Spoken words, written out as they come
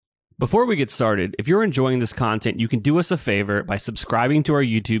Before we get started, if you're enjoying this content, you can do us a favor by subscribing to our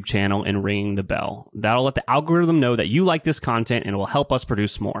YouTube channel and ringing the bell. That'll let the algorithm know that you like this content and it will help us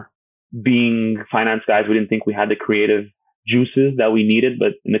produce more. Being finance guys, we didn't think we had the creative juices that we needed,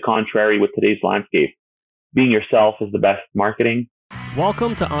 but in the contrary, with today's landscape, being yourself is the best marketing.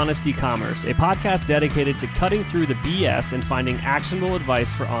 Welcome to Honest E-Commerce, a podcast dedicated to cutting through the BS and finding actionable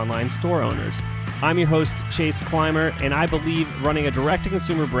advice for online store owners. I'm your host, Chase Clymer, and I believe running a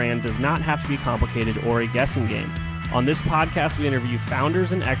direct-to-consumer brand does not have to be complicated or a guessing game. On this podcast, we interview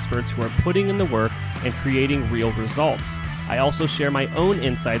founders and experts who are putting in the work and creating real results. I also share my own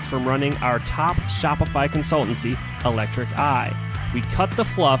insights from running our top Shopify consultancy, Electric Eye. We cut the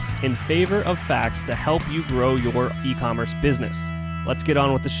fluff in favor of facts to help you grow your e-commerce business. Let's get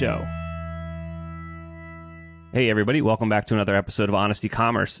on with the show. Hey everybody, welcome back to another episode of Honest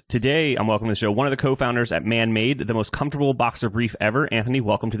E-Commerce. Today, I'm welcoming to the show one of the co-founders at Man-Made, the most comfortable boxer brief ever. Anthony,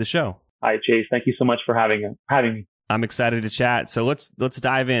 welcome to the show. Hi Chase, thank you so much for having me. I'm excited to chat. So let's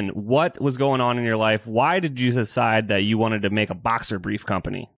dive in. What was going on in your life? Why did you decide that you wanted to make a boxer brief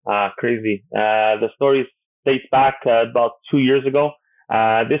company? Crazy. The story dates back about 2 years ago.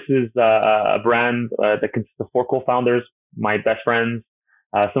 This is a brand that consists of 4 co-founders, my best friends.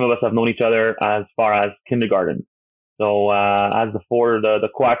 Some of us have known each other as far as kindergarten. So as the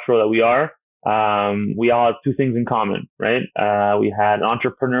quattro that we are, we all have 2 things in common, right? We had an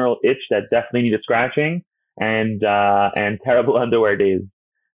entrepreneurial itch that definitely needed scratching, and terrible underwear days.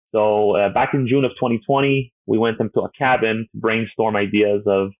 So back in June of 2020, we went into a cabin to brainstorm ideas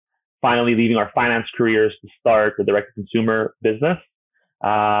of finally leaving our finance careers to start a direct-to-consumer business. It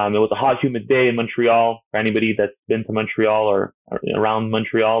was a hot, humid day in Montreal. For anybody that's been to Montreal or around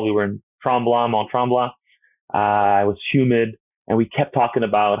Montreal, we were in Mont Tremblant. It was humid, and we kept talking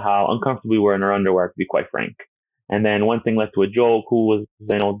about how uncomfortable we were in our underwear, to be quite frank. And then one thing led to a joke. Who was,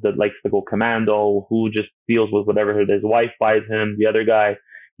 that likes to go commando, who just deals with whatever his wife buys him. The other guy,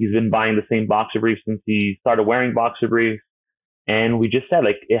 he's been buying the same boxer briefs since he started wearing boxer briefs. And we just said,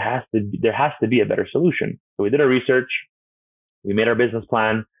 there has to be a better solution. So we did our research. We made our business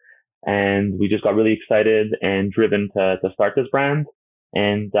plan, and we just got really excited and driven to start this brand.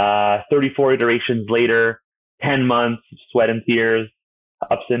 And 34 iterations later, 10 months, sweat and tears,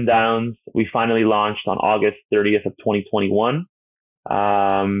 ups and downs, we finally launched on August 30th of 2021.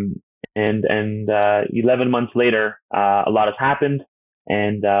 And 11 months later, a lot has happened,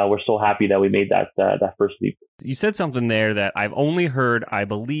 and we're so happy that we made that first leap. You said something there that I've only heard, I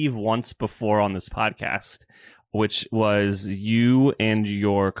believe, once before on this podcast, which was you and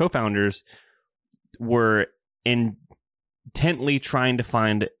your co-founders were intently trying to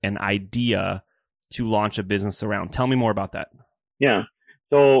find an idea to launch a business around. Tell me more about that. Yeah.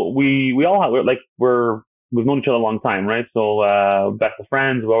 So we've known each other a long time, right? So best of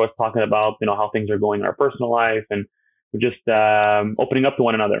friends. We're always talking about, how things are going in our personal life, and we're just opening up to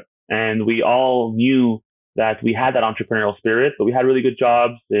one another. And we all knew that we had that entrepreneurial spirit, but we had really good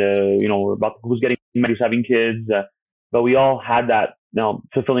jobs. We're about who's getting married, who's having kids, but we all had that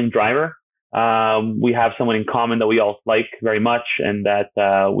fulfilling driver. We have someone in common that we all like very much, and that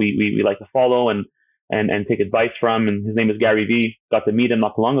we like to follow and take advice from. And his name is Gary V. Got to meet him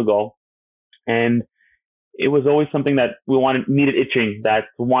not too long ago, and it was always something that we needed itching, that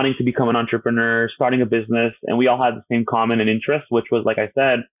wanting to become an entrepreneur, starting a business, and we all had the same common and interest, which was, like I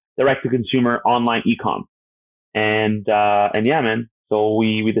said, direct to consumer online e-com. And yeah, man. So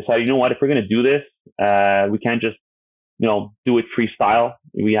we decided, what, if we're going to do this, we can't just, do it freestyle.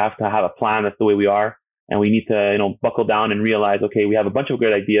 We have to have a plan. That's the way we are. And we need to, buckle down and realize, okay, we have a bunch of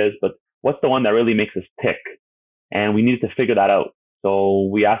great ideas, but what's the one that really makes us tick? And we needed to figure that out. So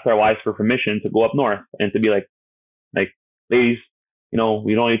we asked our wives for permission to go up north and to be like, ladies, we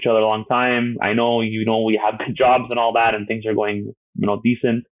know each other a long time. I know, we have good jobs and all that, and things are going,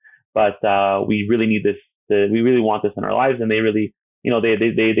 decent, but we really need this. We really want this in our lives, and they really,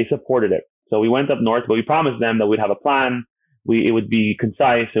 they supported it. So we went up north, but we promised them that we'd have a plan. It would be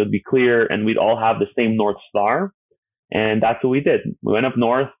concise, it would be clear, and we'd all have the same North Star. And that's what we did. We went up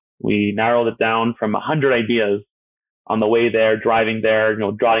north. We narrowed it down from 100 ideas on the way there, driving there,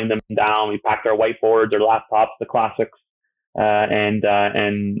 jotting them down. We packed our whiteboards, our laptops, the classics,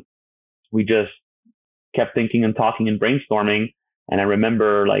 and we just kept thinking and talking and brainstorming. And I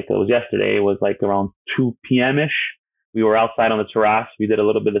remember, it was yesterday, it was around 2 p.m.-ish. We were outside on the terrace. We did a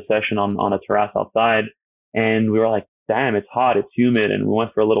little bit of session on a terrace outside, and we were like, damn, it's hot, it's humid. And we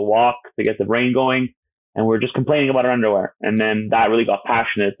went for a little walk to get the brain going, and we were just complaining about our underwear. And then that really got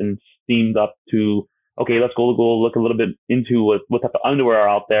passionate and steamed up to, okay, let's go look a little bit into what type of underwear are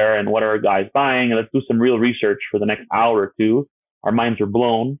out there and what are guys buying, and let's do some real research for the next hour or two. Our minds were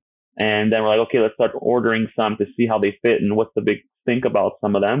blown. And then we're like, okay, let's start ordering some to see how they fit and what's the big think about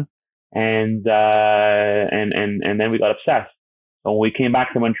some of them. And then we got obsessed. So when we came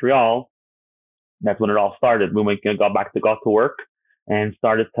back to Montreal, that's when it all started. We got to work and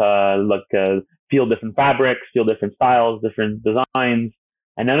started to feel different fabrics, feel different styles, different designs.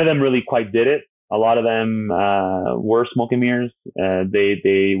 And none of them really quite did it. A lot of them were smoke and mirrors.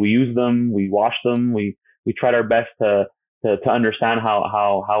 We used them, we washed them, we tried our best to understand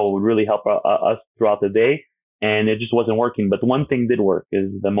how it would really help us throughout the day, and it just wasn't working. But one thing did work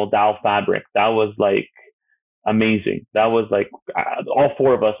is the modal fabric. That was like amazing. That was like all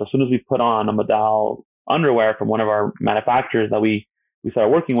four of us. As soon as we put on a modal underwear from one of our manufacturers that we started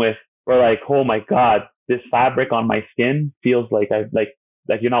working with, we're like, oh my god, this fabric on my skin feels like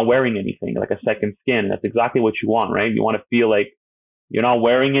you're not wearing anything, like a second skin. That's exactly what you want, right? You want to feel like you're not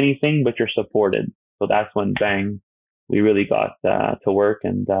wearing anything, but you're supported. So that's when, bang, we really got to work.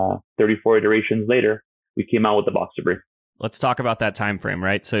 And 34 iterations later, we came out with the boxer brief. Let's talk about that time frame,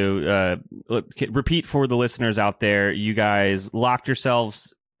 right? So repeat for the listeners out there, you guys locked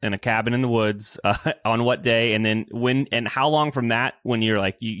yourselves in a cabin in the woods on what day, and then when and how long from that, when you're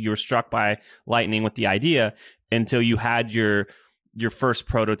like you were struck by lightning with the idea, until you had your first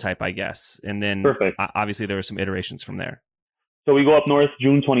prototype, I guess. And then Perfect. Obviously there were some iterations from there. So we go up north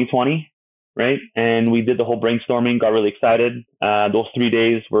June 2020, right? And we did the whole brainstorming, got really excited. Those 3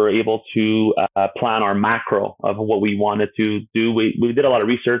 days we were able to plan our macro of what we wanted to do. We did a lot of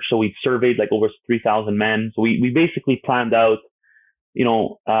research. So we surveyed like over 3,000 men. So we basically planned out,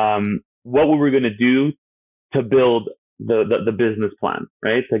 what we were going to do to build the business plan,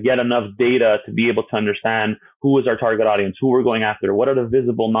 right? To get enough data to be able to understand who is our target audience, who we're going after, what are the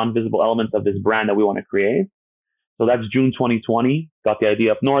visible, non-visible elements of this brand that we want to create. So that's June 2020, got the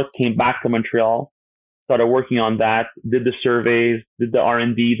idea up north, came back to Montreal, started working on that, did the surveys, did the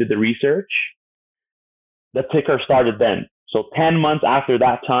R&D, did the research. The ticker started then. So 10 months after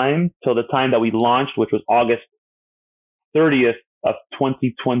that time, till the time that we launched, which was August 30th of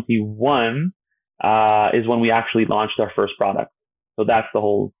 2021, is when we actually launched our first product. So that's the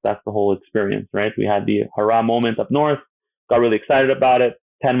whole experience, right? We had the hurrah moment up north, got really excited about it,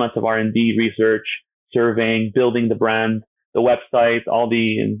 10 months of R&D, research, surveying, building the brand, the website, all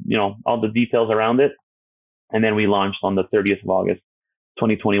the details around it. And then we launched on the 30th of August,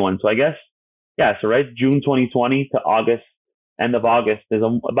 2021. So I guess, yeah, so right, June 2020 to August, end of August is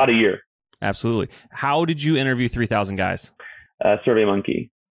about a year. Absolutely. How did you interview 3,000 guys? SurveyMonkey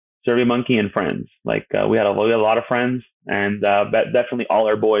and friends. Like we had a lot of friends, and definitely all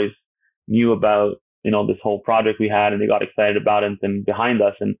our boys knew about this whole project we had, and they got excited about it and behind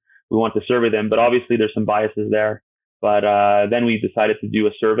us, and we want to survey them. But obviously there's some biases there. But then we decided to do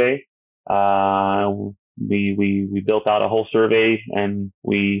a survey. We built out a whole survey, and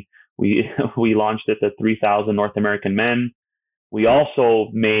we launched it to 3,000 North American men. We also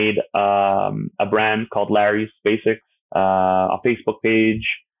made a brand called Larry's Basics, a Facebook page,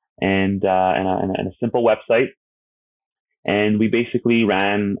 and a simple website. And we basically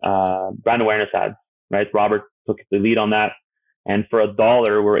ran brand awareness ads, right? Robert took the lead on that. And for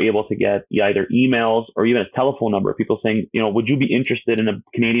 $1, we're able to get either emails or even a telephone number. People saying, would you be interested in a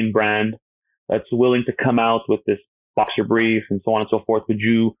Canadian brand that's willing to come out with this boxer brief and so on and so forth? Would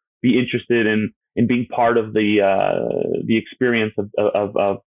you be interested in being part of the experience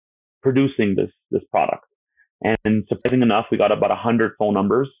of producing this product? And surprising enough, we got about 100 phone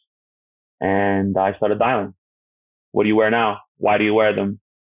numbers, and I started dialing. What do you wear now? Why do you wear them?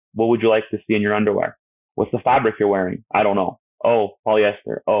 What would you like to see in your underwear? What's the fabric you're wearing? I don't know. Oh,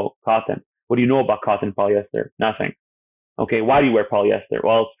 polyester. Oh, cotton. What do you know about cotton polyester? Nothing. Okay, why do you wear polyester?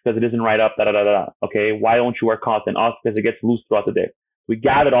 Well, it's because it isn't right up, Okay, why don't you wear cotton? Oh, it's because it gets loose throughout the day. We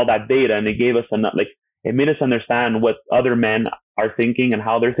gathered all that data, and it gave us it made us understand what other men are thinking and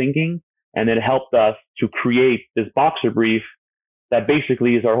how they're thinking. And it helped us to create this boxer brief that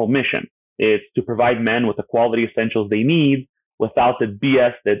basically is our whole mission. It's to provide men with the quality essentials they need without the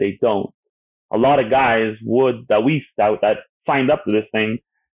BS that they don't. A lot of guys that signed up to this thing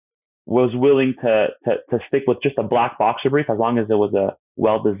was willing to stick with just a black boxer brief as long as it was a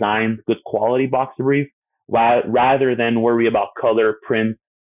well-designed, good quality boxer brief, rather than worry about color, print,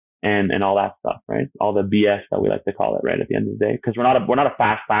 and all that stuff, right? All the BS that we like to call it, right? At the end of the day, because we're not a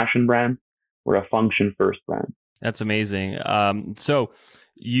fast fashion brand, we're a function first brand. That's amazing. So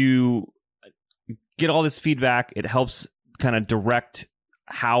you get all this feedback. It helps kind of direct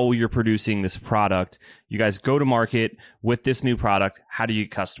how you're producing this product. You guys go to market with this new product. How do you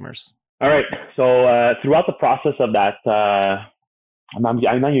get customers? All right. So throughout the process of that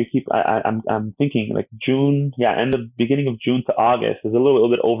I'm thinking like June, beginning of June to August is a little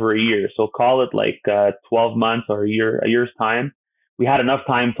bit over a year. So call it like 12 months or a year's time. We had enough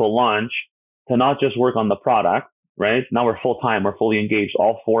time to launch to not just work on the product, right? Now we're full time, we're fully engaged.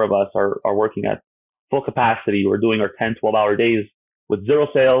 All four of us are working at full capacity. We're doing our 10, 12-hour days with zero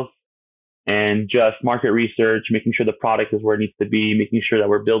sales and just market research, making sure the product is where it needs to be, making sure that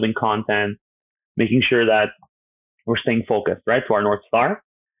we're building content, making sure that we're staying focused, right, to our North Star.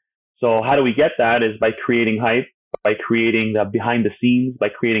 So how do we get that is by creating hype, by creating the behind the scenes, by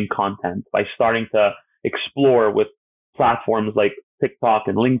creating content, by starting to explore with platforms like TikTok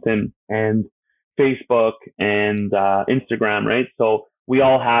and LinkedIn and Facebook and Instagram, right? So we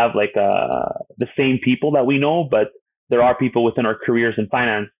all have like the same people that we know, but there are people within our careers in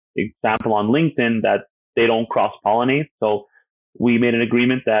finance, example on LinkedIn, that they don't cross-pollinate. So we made an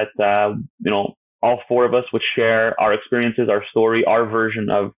agreement that, all four of us would share our experiences, our story, our version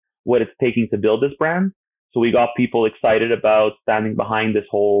of what it's taking to build this brand. So we got people excited about standing behind this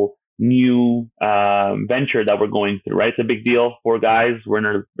whole new venture that we're going through, right? It's a big deal. Four guys, we're in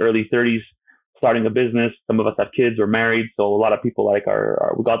our early 30s, starting a business. Some of us have kids or married. So a lot of people we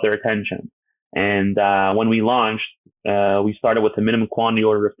got their attention. And when we launched, we started with a minimum quantity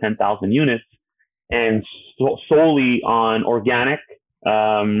order of 10,000 units and solely on organic,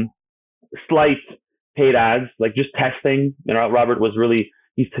 slight paid ads, like just testing. Robert was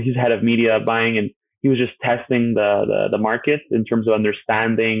he's head of media buying, and he was just testing the market in terms of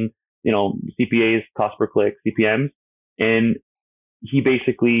understanding, CPAs, cost per click, CPMs. And he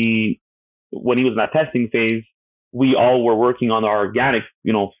basically, when he was in that testing phase, we all were working on our organic,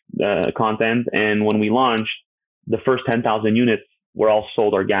 content. And when we launched, the first 10,000 units were all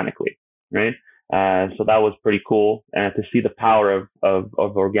sold organically, right? So that was pretty cool to see the power of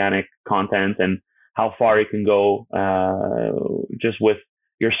organic content and how far it can go just with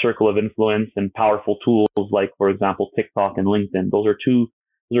your circle of influence and powerful tools like, for example, TikTok and LinkedIn. Those are two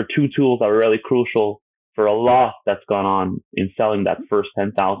tools that are really crucial for a lot that's gone on in selling that first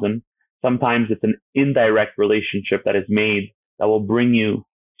 10,000. Sometimes it's an indirect relationship that is made that will bring you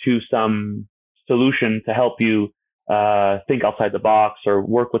to some solution to help you think outside the box or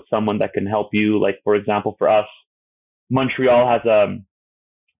work with someone that can help you. Like, for example, for us, Montreal has a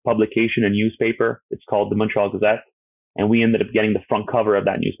publication, a newspaper. It's called the Montreal Gazette. And we ended up getting the front cover of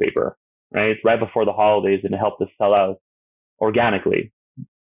that newspaper, right? Right before the holidays, and it helped us sell out organically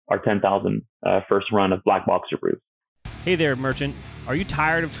our 10,000 first run of Black Boxer Brews. Hey there, merchant. Are you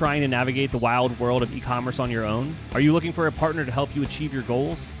tired of trying to navigate the wild world of e-commerce on your own? Are you looking for a partner to help you achieve your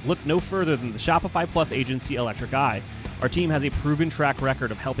goals? Look no further than the Shopify Plus agency, Electric Eye. Our team has a proven track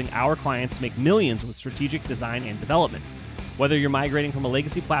record of helping our clients make millions with strategic design and development. Whether you're migrating from a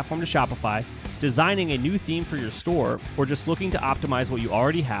legacy platform to Shopify, designing a new theme for your store, or just looking to optimize what you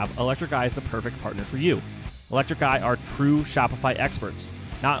already have, Electric Eye is the perfect partner for you. Electric Eye are true Shopify experts.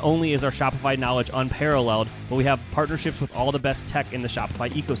 Not only is our Shopify knowledge unparalleled, but we have partnerships with all the best tech in the Shopify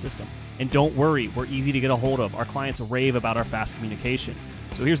ecosystem. And don't worry, we're easy to get a hold of. Our clients rave about our fast communication.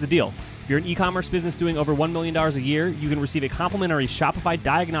 So here's the deal. If you're an e-commerce business doing over $1 million a year, you can receive a complimentary Shopify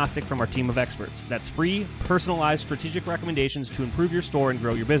diagnostic from our team of experts. That's free, personalized, strategic recommendations to improve your store and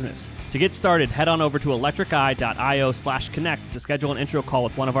grow your business. To get started, head on over to electriceye.io/connect to schedule an intro call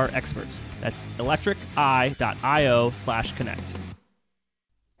with one of our experts. That's electriceye.io/connect.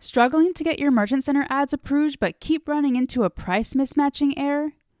 Struggling to get your Merchant Center ads approved but keep running into a price mismatching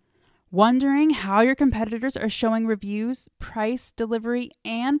error? Wondering how your competitors are showing reviews, price, delivery,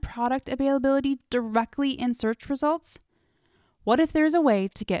 and product availability directly in search results? What if there's a way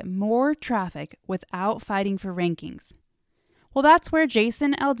to get more traffic without fighting for rankings? Well, that's where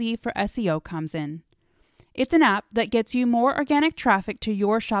Jason LD for SEO comes in. It's an app that gets you more organic traffic to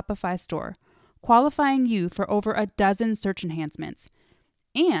your Shopify store, qualifying you for over a dozen search enhancements,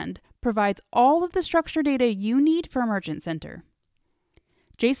 and provides all of the structured data you need for Merchant Center.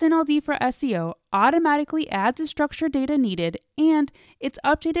 Jason LD for SEO automatically adds the structured data needed, and it's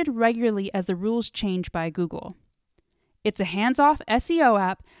updated regularly as the rules change by Google. It's a hands-off SEO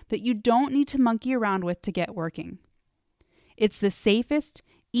app that you don't need to monkey around with to get working. It's the safest,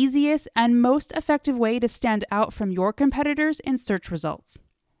 easiest, and most effective way to stand out from your competitors in search results.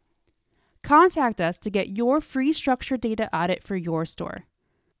 Contact us to get your free structured data audit for your store.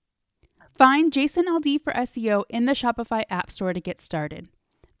 Find Jason LD for SEO in the Shopify App Store to get started.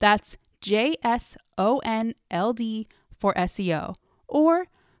 That's JSONLD for SEO, or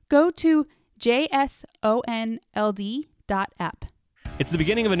go to jsonld.app. It's the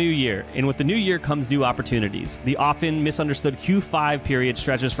beginning of a new year, and with the new year comes new opportunities. The often misunderstood Q5 period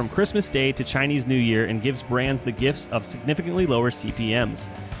stretches from Christmas Day to Chinese New Year and gives brands the gifts of significantly lower CPMs.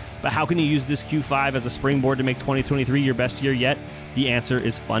 But how can you use this Q5 as a springboard to make 2023 your best year yet? The answer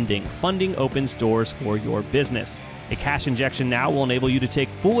is funding. Funding opens doors for your business. A cash injection now will enable you to take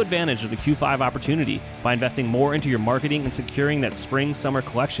full advantage of the Q5 opportunity by investing more into your marketing and securing that spring-summer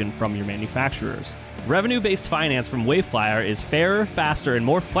collection from your manufacturers. Revenue-based finance from Wayflyer is fairer, faster, and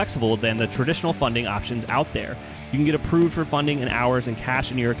more flexible than the traditional funding options out there. You can get approved for funding in hours and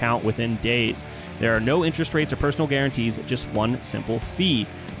cash in your account within days. There are no interest rates or personal guarantees, just one simple fee.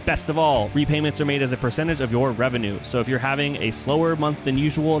 Best of all, repayments are made as a percentage of your revenue. So if you're having a slower month than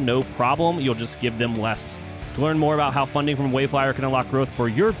usual, no problem, you'll just give them less. To learn more about how funding from Wayflyer can unlock growth for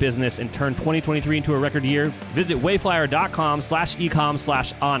your business and turn 2023 into a record year, visit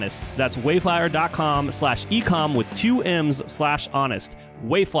wayflyer.com/ecom/honest. That's wayflyer.com/ecom with 2 M's/honest.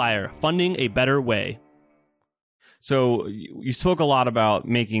 Wayflyer, funding a better way. So you spoke a lot about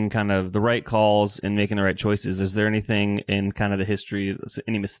making kind of the right calls and making the right choices. Is there anything in kind of the history,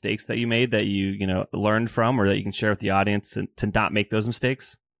 any mistakes that you made that you learned from, or that you can share with the audience to not make those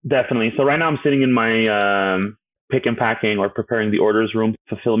mistakes? Definitely. So right now I'm sitting in my pick and packing or preparing the orders room,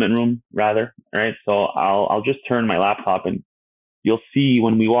 fulfillment room rather. Right. So I'll just turn my laptop and you'll see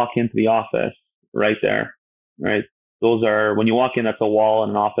when we walk into the office right there. Right. Those are, when you walk in, that's a wall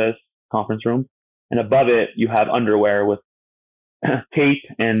in an office conference room. And above it, you have underwear with tape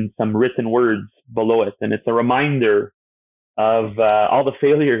and some written words below it. And it's a reminder of all the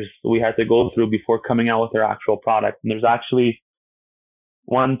failures we had to go through before coming out with our actual product. And there's actually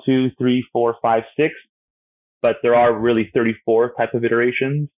 1, 2, 3, 4, 5, 6, but there are really 34 type of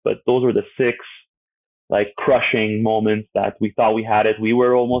iterations. But those were the 6 like crushing moments that we thought we had it. We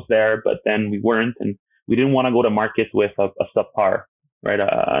were almost there, but then we weren't, and we didn't want to go to market with a subpar, right?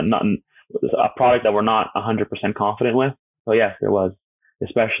 A product that we're not 100% confident with. So yes, there was,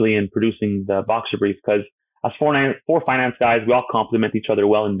 especially in producing the boxer brief, because as four finance guys, we all complement each other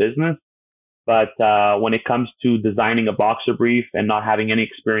well in business. But when it comes to designing a boxer brief and not having any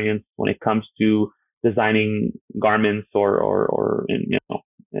experience, when it comes to designing garments or in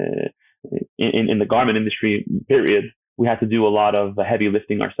the garment industry, period, we had to do a lot of heavy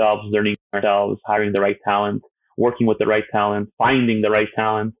lifting ourselves, learning ourselves, hiring the right talent, working with the right talent, finding the right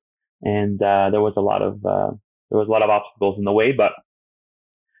talent, and there was a lot of obstacles in the way. But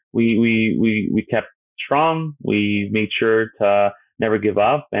we kept strong. We made sure to never give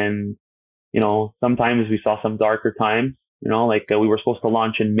up, and sometimes we saw some darker times, like we were supposed to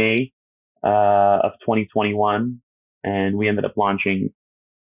launch in May of 2021, and we ended up launching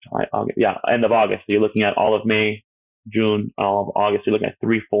end of August. So you're looking at all of May, June, all of August. You're looking at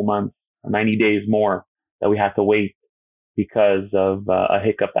 3 full months, 90 days more that we had to wait because of a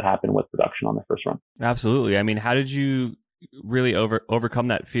hiccup that happened with production on the first run. Absolutely. I mean, how did you really overcome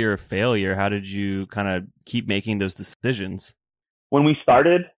that fear of failure? How did you kind of keep making those decisions? When we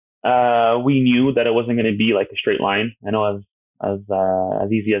started, we knew that it wasn't going to be like a straight line. I know as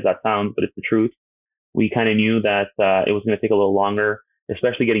easy as that sounds, but it's the truth. We kind of knew that it was going to take a little longer,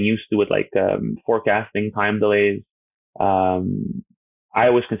 especially getting used to it, like forecasting, time delays. I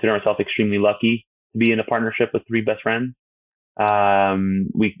always consider myself extremely lucky to be in a partnership with 3 best friends.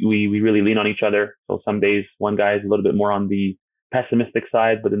 We really lean on each other. So some days one guy is a little bit more on the pessimistic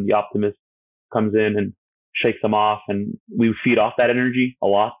side, but then the optimist comes in and shakes them off, and we feed off that energy a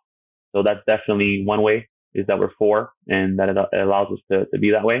lot. So that's definitely one way, is that we're 4 and that it allows us to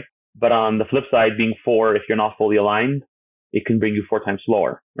be that way. But on the flip side, being 4, if you're not fully aligned, it can bring you 4 times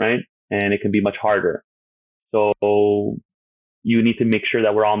slower, right? And it can be much harder. So you need to make sure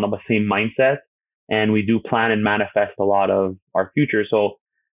that we're all on the same mindset, and we do plan and manifest a lot of our future. So,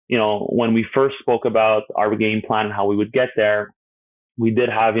 when we first spoke about our game plan and how we would get there, we did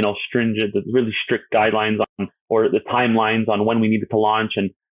have, stringent, really strict guidelines or the timelines on when we needed to launch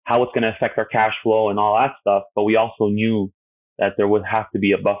and how it's going to affect our cash flow and all that stuff. But we also knew that there would have to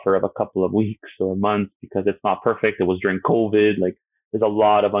be a buffer of a couple of weeks or months because it's not perfect. It was during COVID. Like, there's a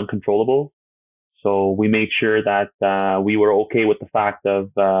lot of uncontrollables. So we made sure that we were okay with the fact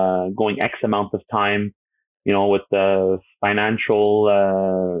of going X amount of time, with the financial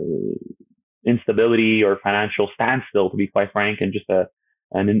instability or financial standstill, to be quite frank, and just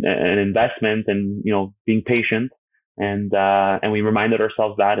an investment and, being patient. And we reminded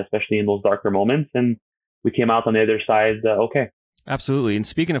ourselves that, especially in those darker moments, and we came out on the other side okay. Absolutely. And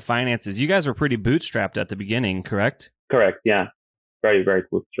speaking of finances, you guys were pretty bootstrapped at the beginning, correct? Correct. Yeah. Very, very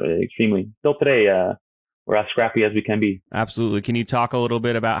bootstrapped, extremely. Still today, we're as scrappy as we can be. Absolutely. Can you talk a little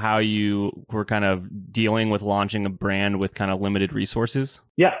bit about how you were kind of dealing with launching a brand with kind of limited resources?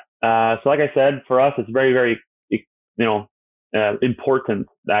 Yeah. So like I said, for us, it's very, very, important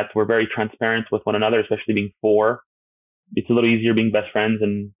that we're very transparent with one another, especially being four. It's a little easier being best friends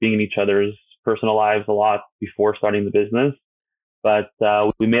and being in each other's personal lives a lot before starting the business. But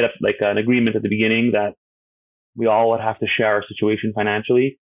we made up like an agreement at the beginning that we all would have to share our situation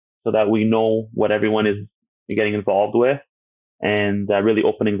financially so that we know what everyone is getting involved with, and really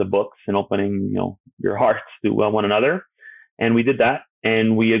opening the books and opening, your hearts to one another. And we did that,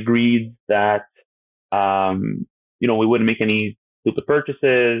 and we agreed that, we wouldn't make any stupid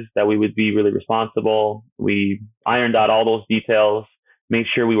purchases, that we would be really responsible. We ironed out all those details, made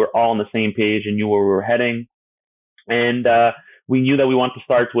sure we were all on the same page and knew where we were heading. And we knew that we wanted to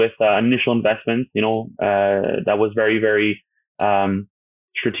start with initial investment, that was very, very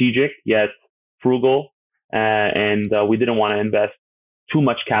strategic yet frugal. And we didn't want to invest too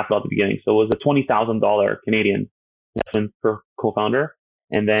much capital at the beginning. So it was a $20,000 Canadian investment per co-founder.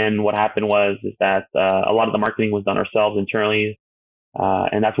 And then what happened is that a lot of the marketing was done ourselves internally,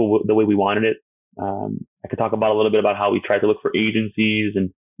 and that's the way we wanted it. I could talk about a little bit about how we tried to look for agencies,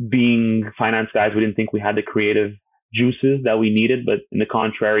 and being finance guys, we didn't think we had the creative juices that we needed. But in the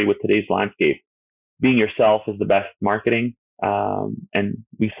contrary, with today's landscape, being yourself is the best marketing. And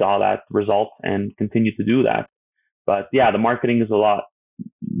we saw that result and continue to do that. But yeah, the marketing is a lot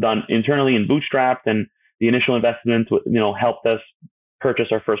done internally and bootstrapped, and the initial investment, helped us purchase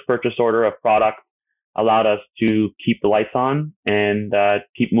our first purchase order of product, allowed us to keep the lights on and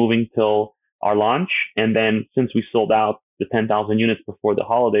keep moving till our launch. And then since we sold out the 10,000 units before the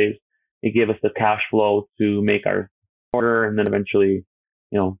holidays, it gave us the cash flow to make our order, and then eventually,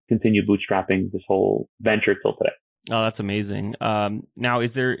 continue bootstrapping this whole venture till today. Oh, that's amazing. Now,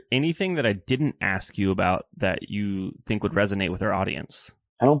 is there anything that I didn't ask you about that you think would resonate with our audience?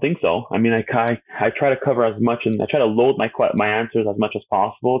 I don't think so. I mean, I try to cover as much, and I try to load my answers as much as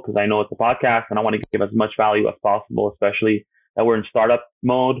possible, because I know it's a podcast and I want to give as much value as possible, especially that we're in startup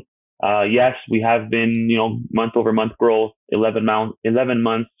mode. Yes, we have been, month over month growth, 11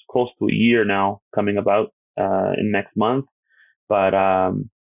 months, close to a year now coming about in next month. But a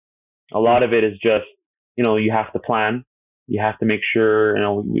lot of it is just, you have to plan. You have to make sure,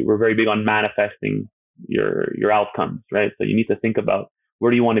 we're very big on manifesting your outcomes, right? So you need to think about, where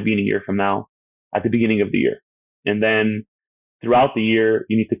do you want to be in a year from now at the beginning of the year? And then throughout the year,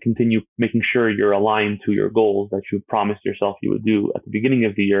 you need to continue making sure you're aligned to your goals that you promised yourself you would do at the beginning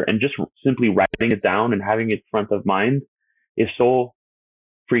of the year. And just simply writing it down and having it front of mind is so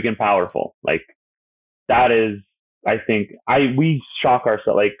freaking powerful. Like, that is, I think we shock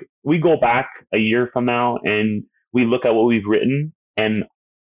ourselves. Like, we go back a year from now and we look at what we've written, and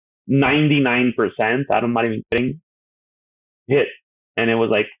 99%, I'm not even kidding, hit. And it was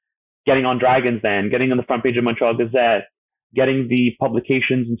like getting on Dragon's Den, getting on the front page of Montreal Gazette, getting the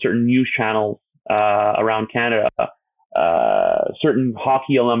publications in certain news channels around Canada, certain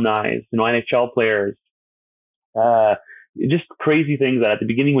hockey alumni, NHL players, just crazy things that at the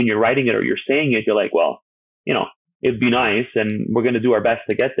beginning when you're writing it or you're saying it, you're like, well, it'd be nice and we're going to do our best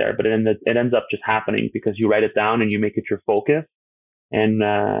to get there. But it ends up just happening because you write it down and you make it your focus. And,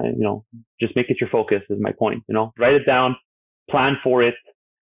 just make it your focus is my point. Write it down, plan for it,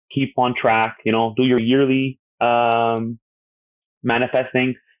 keep on track, do your yearly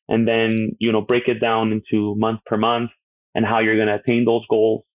manifesting, and then, break it down into month per month and how you're going to attain those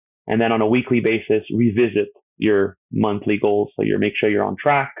goals. And then on a weekly basis, revisit your monthly goals so make sure you're on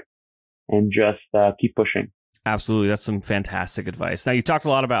track, and just keep pushing. Absolutely. That's some fantastic advice. Now, you talked a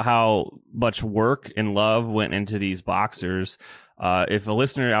lot about how much work and love went into these boxers. If a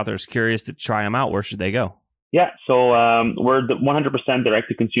listener out there is curious to try them out, where should they go? Yeah. So we're 100% direct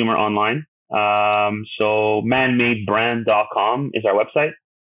to consumer online. So manmadebrand.com is our website.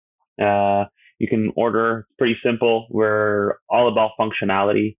 You can order. It's pretty simple. We're all about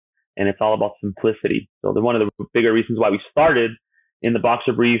functionality, and it's all about simplicity. So one of the bigger reasons why we started in the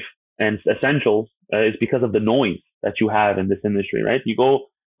boxer brief and essentials is because of the noise that you have in this industry, right? You go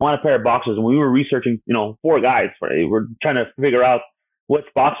want a pair of boxers, and we were researching, 4 guys we're trying to figure out what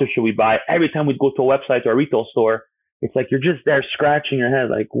boxers should we buy. Every time we'd go to a website or a retail store, it's like you're just there scratching your head,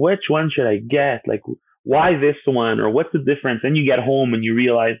 like, which one should I get? Like, why this one? Or what's the difference? Then you get home and you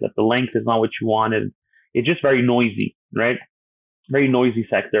realize that the length is not what you wanted. It's just very noisy, right? Very noisy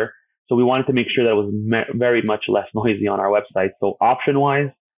sector. So we wanted to make sure that it was very much less noisy on our website. So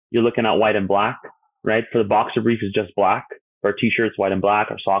option-wise, you're looking at white and black, right? For the boxer brief, is just black. For our t-shirts, white and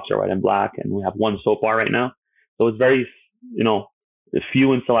black. Our socks are white and black. And we have one soap bar right now. So it's very,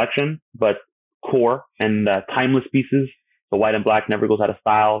 few in selection, but core and timeless pieces. So white and black never goes out of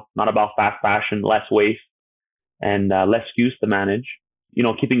style. Not about fast fashion, less waste, and less SKUs to manage.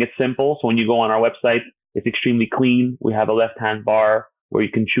 Keeping it simple. So when you go on our website, it's extremely clean. We have a left-hand bar where you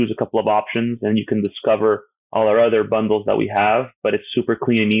can choose a couple of options and you can discover all our other bundles that we have, but it's super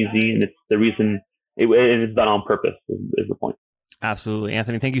clean and easy. And it's the reason it is done on purpose is the point. Absolutely.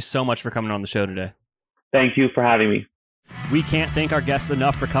 Anthony, thank you so much for coming on the show today. Thank you for having me. We can't thank our guests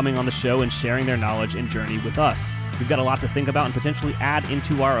enough for coming on the show and sharing their knowledge and journey with us. We've got a lot to think about and potentially add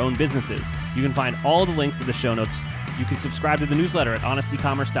into our own businesses. You can find all the links in the show notes. You can subscribe to the newsletter at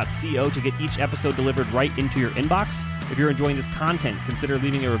honestycommerce.co to get each episode delivered right into your inbox. If you're enjoying this content, consider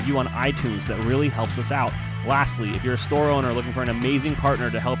leaving a review on iTunes. That really helps us out. Lastly, if you're a store owner looking for an amazing partner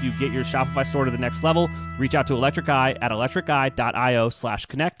to help you get your Shopify store to the next level, reach out to Electric Eye at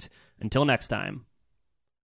electriceye.io/connect. Until next time.